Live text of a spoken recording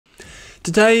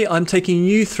Today I'm taking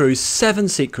you through 7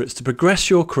 secrets to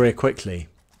progress your career quickly.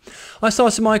 I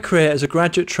started my career as a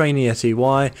graduate trainee at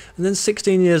EY, and then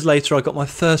 16 years later I got my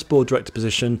first board director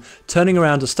position, turning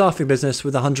around a staffing business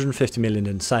with 150 million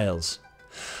in sales.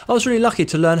 I was really lucky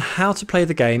to learn how to play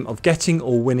the game of getting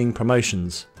or winning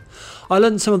promotions. I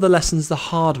learned some of the lessons the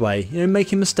hard way,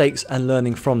 making mistakes and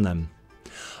learning from them.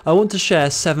 I want to share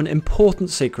 7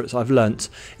 important secrets I've learnt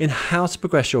in how to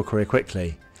progress your career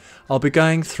quickly. I'll be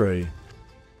going through.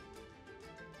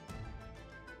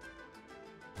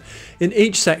 In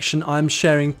each section I am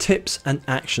sharing tips and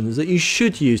actions that you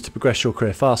should use to progress your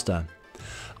career faster.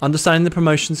 Understanding the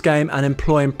promotions game and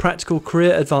employing practical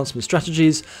career advancement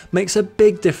strategies makes a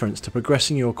big difference to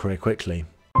progressing your career quickly.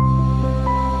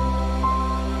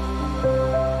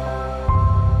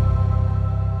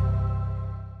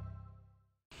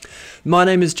 My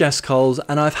name is Jess Coles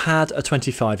and I've had a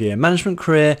 25-year management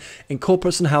career in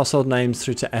corporates and household names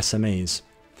through to SMEs.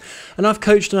 And I've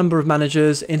coached a number of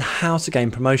managers in how to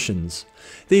gain promotions.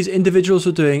 These individuals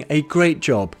were doing a great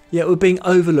job, yet were being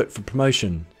overlooked for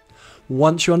promotion.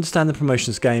 Once you understand the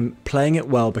promotions game, playing it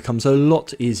well becomes a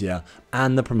lot easier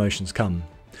and the promotions come.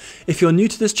 If you're new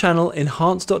to this channel,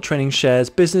 Enhance.training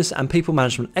shares business and people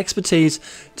management expertise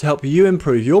to help you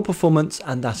improve your performance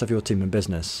and that of your team and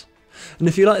business. And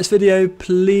if you like this video,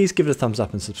 please give it a thumbs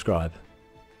up and subscribe.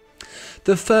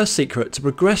 The first secret to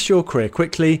progress your career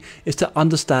quickly is to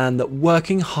understand that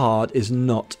working hard is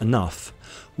not enough.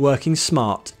 Working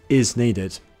smart is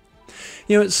needed.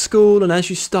 At school and as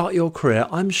you start your career,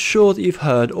 I'm sure that you've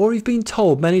heard or you've been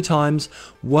told many times,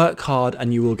 work hard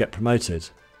and you will get promoted.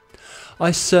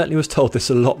 I certainly was told this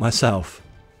a lot myself.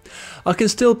 I can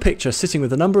still picture sitting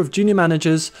with a number of junior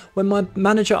managers when my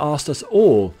manager asked us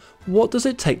all, what does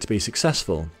it take to be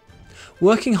successful?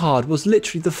 Working hard was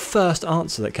literally the first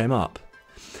answer that came up.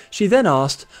 She then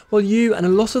asked, well, you and a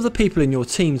lot of the people in your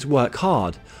teams work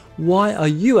hard. Why are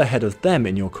you ahead of them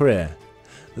in your career?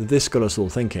 This got us all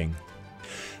thinking.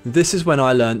 This is when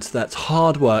I learnt that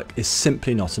hard work is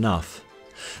simply not enough.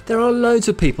 There are loads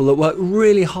of people that work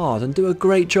really hard and do a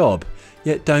great job,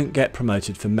 yet don't get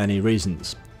promoted for many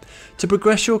reasons. To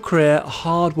progress your career,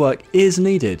 hard work is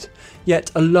needed, yet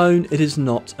alone it is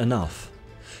not enough.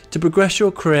 To progress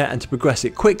your career and to progress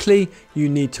it quickly, you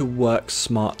need to work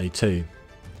smartly too.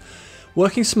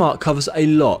 Working smart covers a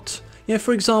lot.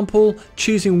 For example,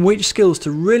 choosing which skills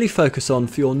to really focus on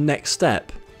for your next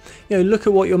step. Look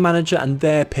at what your manager and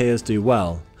their peers do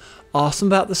well. Ask them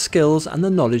about the skills and the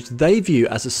knowledge they view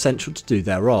as essential to do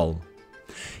their role.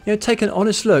 Take an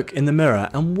honest look in the mirror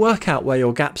and work out where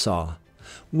your gaps are.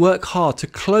 Work hard to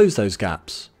close those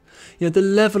gaps. The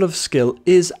level of skill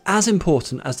is as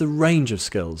important as the range of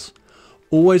skills.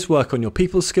 Always work on your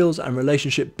people skills and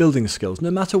relationship building skills no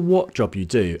matter what job you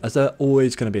do, as they're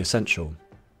always going to be essential.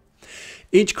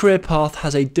 Each career path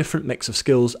has a different mix of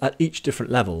skills at each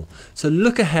different level, so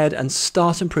look ahead and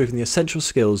start improving the essential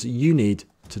skills you need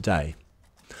today.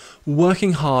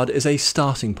 Working hard is a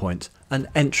starting point, an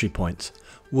entry point.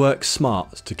 Work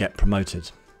smart to get promoted.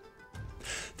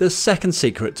 The second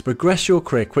secret to progress your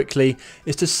career quickly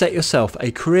is to set yourself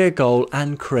a career goal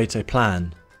and create a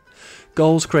plan.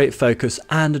 Goals create focus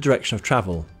and a direction of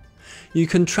travel. You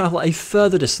can travel a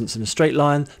further distance in a straight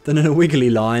line than in a wiggly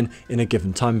line in a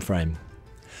given time frame.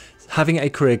 Having a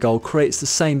career goal creates the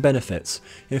same benefits,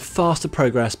 faster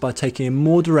progress by taking a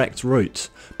more direct route,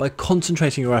 by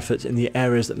concentrating your efforts in the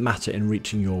areas that matter in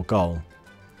reaching your goal.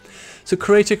 So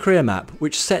create a career map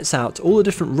which sets out all the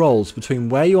different roles between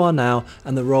where you are now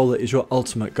and the role that is your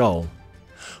ultimate goal.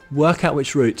 Work out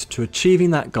which route to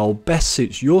achieving that goal best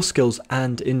suits your skills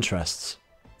and interests.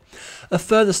 A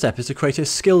further step is to create a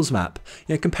skills map,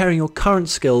 comparing your current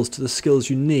skills to the skills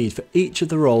you need for each of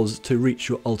the roles to reach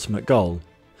your ultimate goal.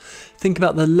 Think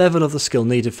about the level of the skill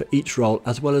needed for each role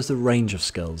as well as the range of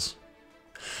skills.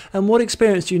 And what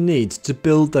experience do you need to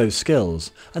build those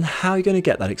skills, and how are you going to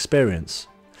get that experience?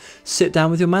 Sit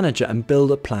down with your manager and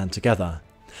build a plan together.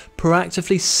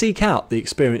 Proactively seek out the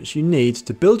experience you need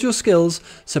to build your skills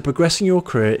so progressing your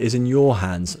career is in your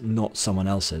hands, not someone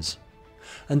else's.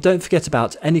 And don't forget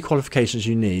about any qualifications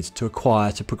you need to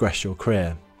acquire to progress your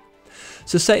career.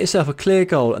 So set yourself a clear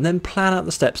goal and then plan out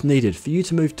the steps needed for you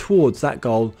to move towards that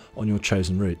goal on your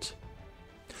chosen route.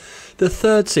 The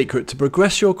third secret to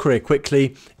progress your career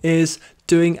quickly is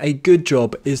doing a good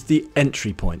job is the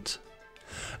entry point.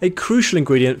 A crucial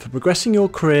ingredient for progressing your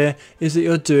career is that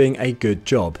you're doing a good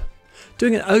job.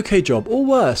 Doing an okay job or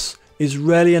worse is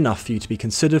rarely enough for you to be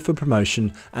considered for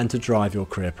promotion and to drive your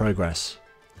career progress.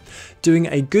 Doing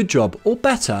a good job or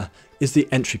better is the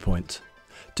entry point.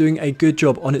 Doing a good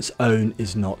job on its own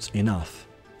is not enough.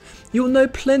 You'll know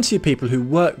plenty of people who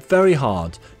work very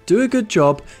hard, do a good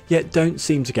job, yet don't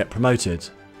seem to get promoted.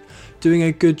 Doing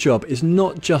a good job is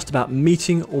not just about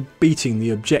meeting or beating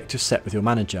the objectives set with your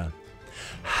manager.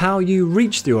 How you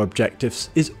reach your objectives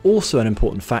is also an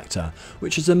important factor,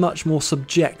 which is a much more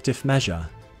subjective measure.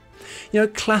 A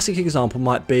classic example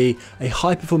might be a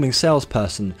high-performing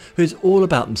salesperson who is all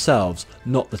about themselves,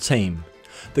 not the team.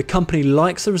 The company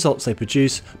likes the results they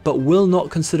produce, but will not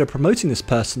consider promoting this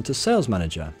person to sales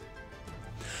manager.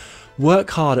 Work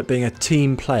hard at being a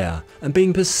team player and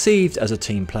being perceived as a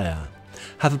team player.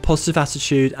 Have a positive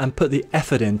attitude and put the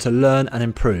effort in to learn and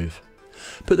improve.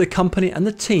 Put the company and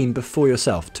the team before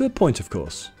yourself, to a point of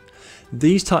course.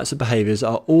 These types of behaviours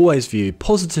are always viewed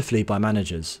positively by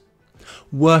managers.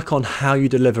 Work on how you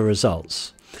deliver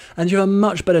results, and you have a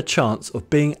much better chance of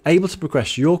being able to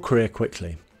progress your career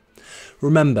quickly.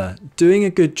 Remember, doing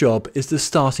a good job is the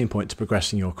starting point to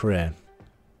progressing your career.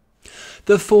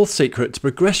 The fourth secret to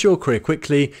progress your career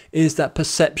quickly is that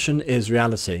perception is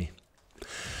reality.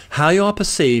 How you are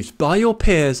perceived by your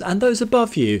peers and those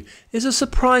above you is a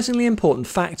surprisingly important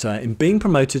factor in being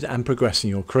promoted and progressing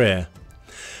your career.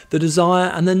 The desire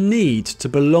and the need to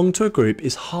belong to a group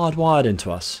is hardwired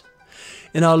into us.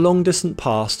 In our long distant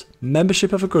past,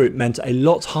 membership of a group meant a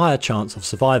lot higher chance of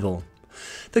survival.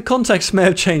 The context may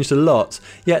have changed a lot,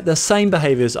 yet the same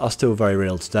behaviours are still very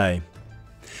real today.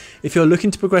 If you're looking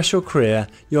to progress your career,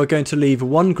 you are going to leave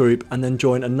one group and then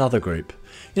join another group.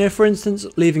 For instance,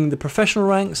 leaving the professional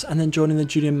ranks and then joining the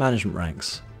junior management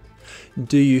ranks.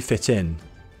 Do you fit in?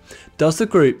 Does the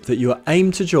group that you are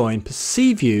aimed to join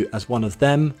perceive you as one of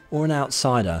them or an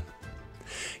outsider?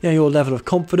 Your level of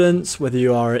confidence, whether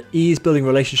you are at ease building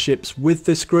relationships with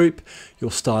this group,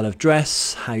 your style of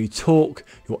dress, how you talk,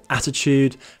 your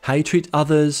attitude, how you treat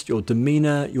others, your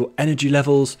demeanour, your energy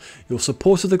levels, your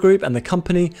support of the group and the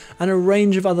company, and a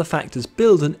range of other factors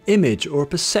build an image or a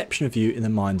perception of you in the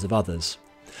minds of others.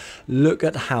 Look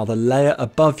at how the layer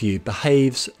above you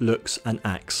behaves, looks and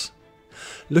acts.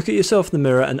 Look at yourself in the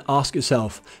mirror and ask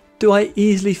yourself, do I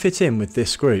easily fit in with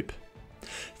this group?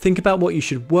 Think about what you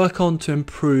should work on to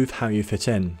improve how you fit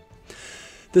in.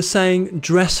 The saying,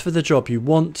 dress for the job you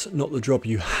want, not the job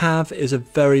you have, is a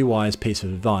very wise piece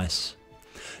of advice.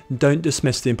 Don't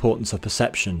dismiss the importance of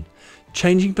perception.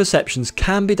 Changing perceptions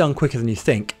can be done quicker than you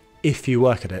think if you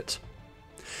work at it.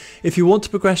 If you want to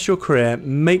progress your career,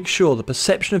 make sure the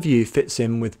perception of you fits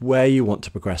in with where you want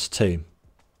to progress to.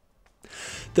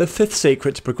 The fifth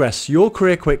secret to progress your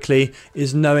career quickly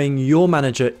is knowing your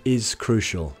manager is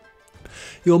crucial.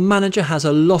 Your manager has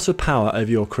a lot of power over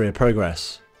your career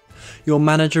progress. Your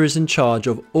manager is in charge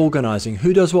of organising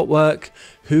who does what work,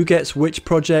 who gets which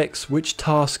projects, which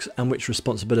tasks and which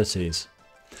responsibilities.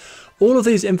 All of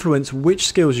these influence which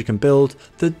skills you can build,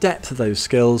 the depth of those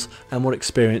skills and what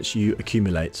experience you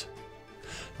accumulate.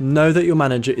 Know that your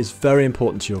manager is very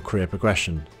important to your career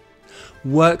progression.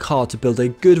 Work hard to build a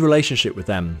good relationship with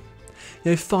them.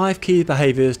 5 key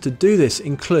behaviours to do this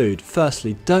include: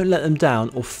 firstly, don't let them down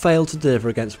or fail to deliver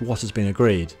against what has been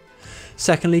agreed.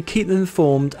 Secondly, keep them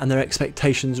informed and their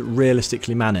expectations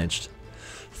realistically managed.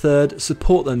 Third,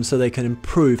 support them so they can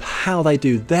improve how they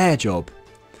do their job.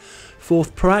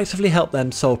 Fourth, proactively help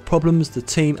them solve problems the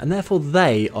team and therefore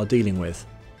they are dealing with.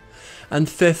 And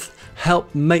fifth,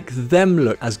 help make them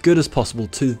look as good as possible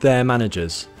to their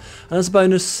managers. And as a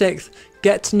bonus, sixth,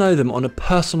 get to know them on a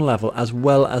personal level as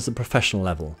well as the professional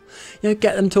level. Get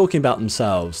them talking about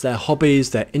themselves, their hobbies,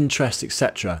 their interests,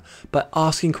 etc. by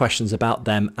asking questions about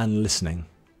them and listening.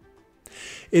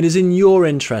 It is in your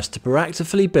interest to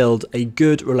proactively build a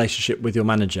good relationship with your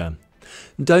manager.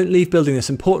 Don't leave building this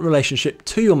important relationship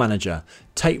to your manager.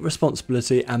 Take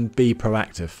responsibility and be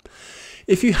proactive.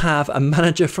 If you have a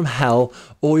manager from hell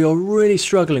or you're really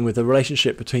struggling with the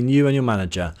relationship between you and your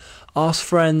manager, ask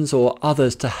friends or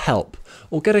others to help,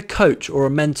 or get a coach or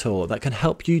a mentor that can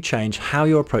help you change how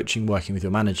you're approaching working with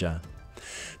your manager.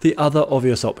 The other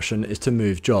obvious option is to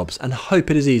move jobs and hope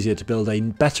it is easier to build a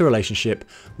better relationship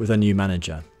with a new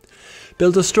manager.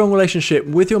 Build a strong relationship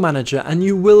with your manager and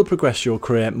you will progress your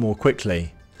career more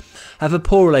quickly. Have a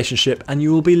poor relationship and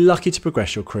you will be lucky to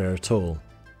progress your career at all.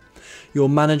 Your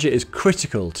manager is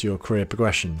critical to your career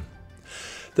progression.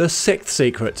 The sixth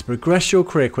secret to progress your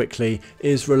career quickly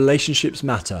is relationships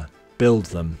matter. Build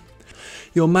them.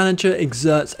 Your manager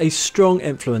exerts a strong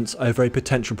influence over a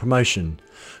potential promotion,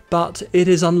 but it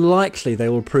is unlikely they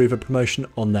will approve a promotion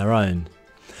on their own.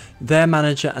 Their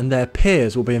manager and their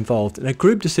peers will be involved in a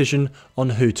group decision on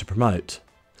who to promote.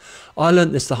 I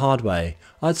learnt this the hard way.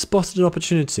 I had spotted an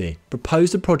opportunity,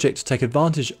 proposed a project to take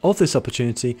advantage of this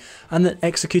opportunity and then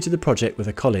executed the project with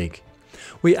a colleague.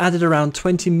 We added around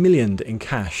 20 million in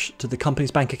cash to the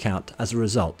company's bank account as a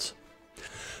result.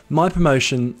 My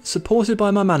promotion, supported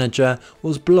by my manager,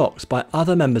 was blocked by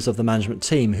other members of the management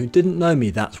team who didn't know me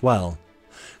that well.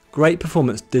 Great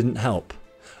performance didn't help.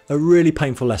 A really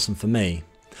painful lesson for me.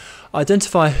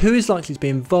 Identify who is likely to be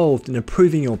involved in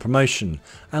approving your promotion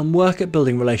and work at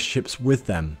building relationships with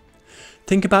them.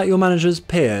 Think about your manager's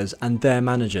peers and their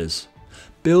managers.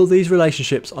 Build these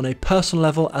relationships on a personal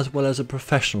level as well as a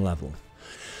professional level.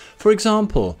 For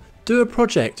example, do a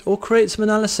project or create some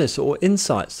analysis or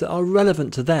insights that are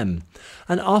relevant to them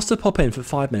and ask to pop in for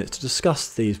 5 minutes to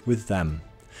discuss these with them.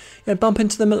 Bump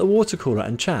into them at the water cooler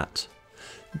and chat.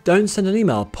 Don't send an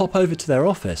email, pop over to their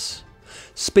office.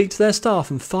 Speak to their staff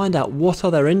and find out what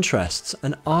are their interests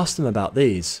and ask them about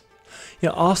these.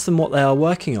 Ask them what they are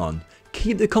working on.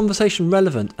 Keep the conversation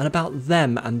relevant and about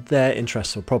them and their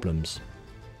interests or problems.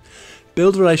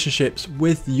 Build relationships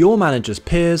with your manager's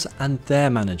peers and their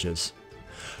managers.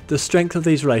 The strength of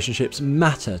these relationships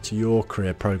matter to your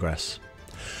career progress.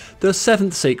 The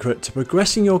seventh secret to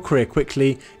progressing your career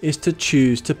quickly is to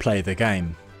choose to play the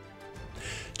game.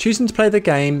 Choosing to play the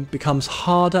game becomes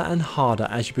harder and harder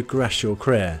as you progress your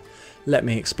career. Let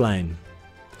me explain.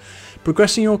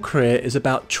 Progressing your career is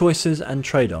about choices and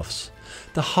trade-offs.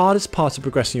 The hardest part of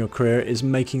progressing your career is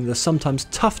making the sometimes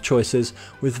tough choices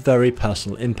with very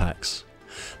personal impacts.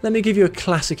 Let me give you a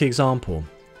classic example.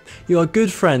 You are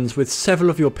good friends with several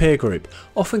of your peer group,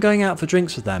 often going out for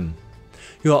drinks with them.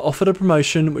 You are offered a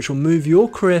promotion which will move your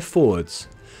career forwards.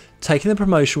 Taking the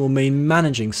promotion will mean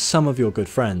managing some of your good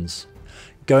friends.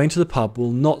 Going to the pub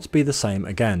will not be the same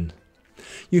again.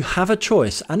 You have a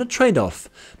choice and a trade-off,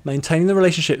 maintaining the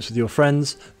relationships with your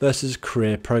friends versus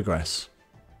career progress.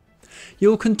 You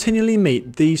will continually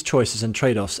meet these choices and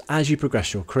trade-offs as you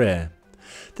progress your career.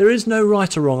 There is no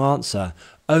right or wrong answer,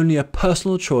 only a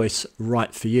personal choice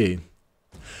right for you.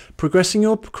 Progressing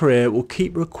your career will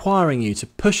keep requiring you to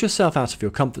push yourself out of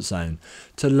your comfort zone,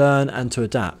 to learn and to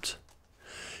adapt.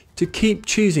 To keep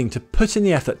choosing to put in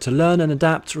the effort to learn and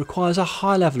adapt requires a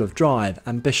high level of drive,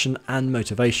 ambition and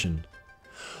motivation.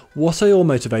 What are your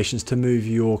motivations to move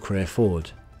your career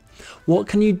forward? What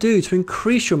can you do to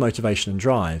increase your motivation and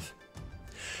drive?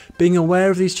 Being aware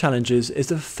of these challenges is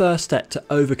the first step to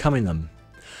overcoming them.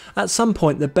 At some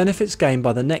point, the benefits gained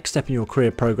by the next step in your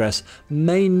career progress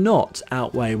may not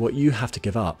outweigh what you have to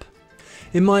give up.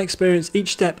 In my experience,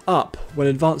 each step up when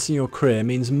advancing your career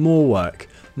means more work,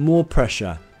 more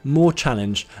pressure, more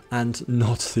challenge, and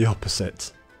not the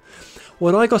opposite.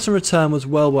 What I got in return was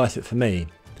well worth it for me.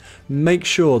 Make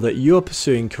sure that you're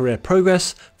pursuing career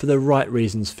progress for the right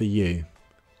reasons for you.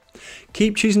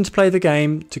 Keep choosing to play the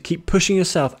game, to keep pushing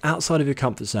yourself outside of your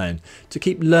comfort zone, to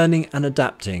keep learning and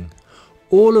adapting,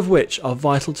 all of which are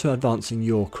vital to advancing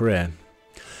your career.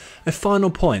 A final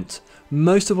point,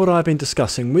 most of what I've been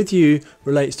discussing with you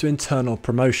relates to internal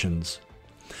promotions.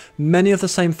 Many of the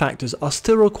same factors are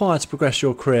still required to progress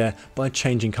your career by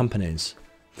changing companies.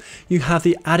 You have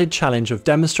the added challenge of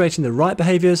demonstrating the right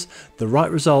behaviours, the right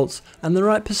results, and the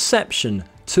right perception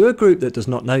to a group that does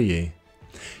not know you.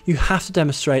 You have to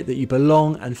demonstrate that you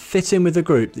belong and fit in with the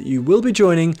group that you will be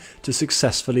joining to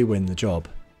successfully win the job.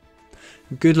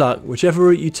 Good luck whichever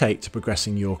route you take to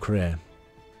progressing your career.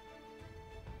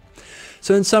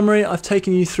 So in summary, I've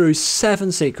taken you through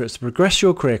 7 secrets to progress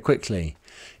your career quickly.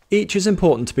 Each is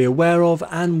important to be aware of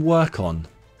and work on.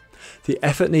 The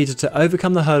effort needed to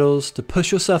overcome the hurdles, to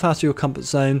push yourself out of your comfort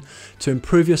zone, to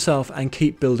improve yourself and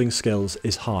keep building skills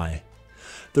is high.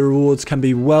 The rewards can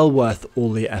be well worth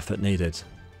all the effort needed.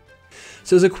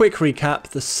 So as a quick recap,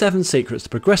 the 7 secrets to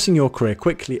progressing your career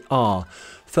quickly are: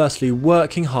 firstly,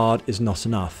 working hard is not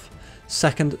enough.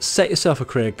 Second, set yourself a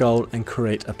career goal and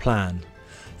create a plan.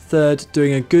 Third,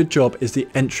 doing a good job is the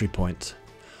entry point.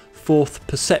 Fourth,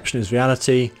 perception is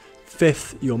reality.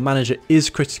 Fifth, your manager is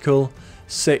critical.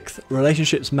 Sixth,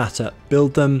 relationships matter,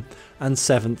 build them. And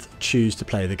seventh, choose to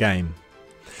play the game.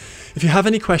 If you have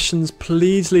any questions,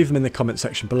 please leave them in the comment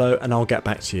section below and I'll get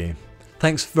back to you.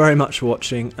 Thanks very much for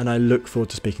watching and I look forward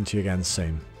to speaking to you again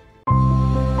soon.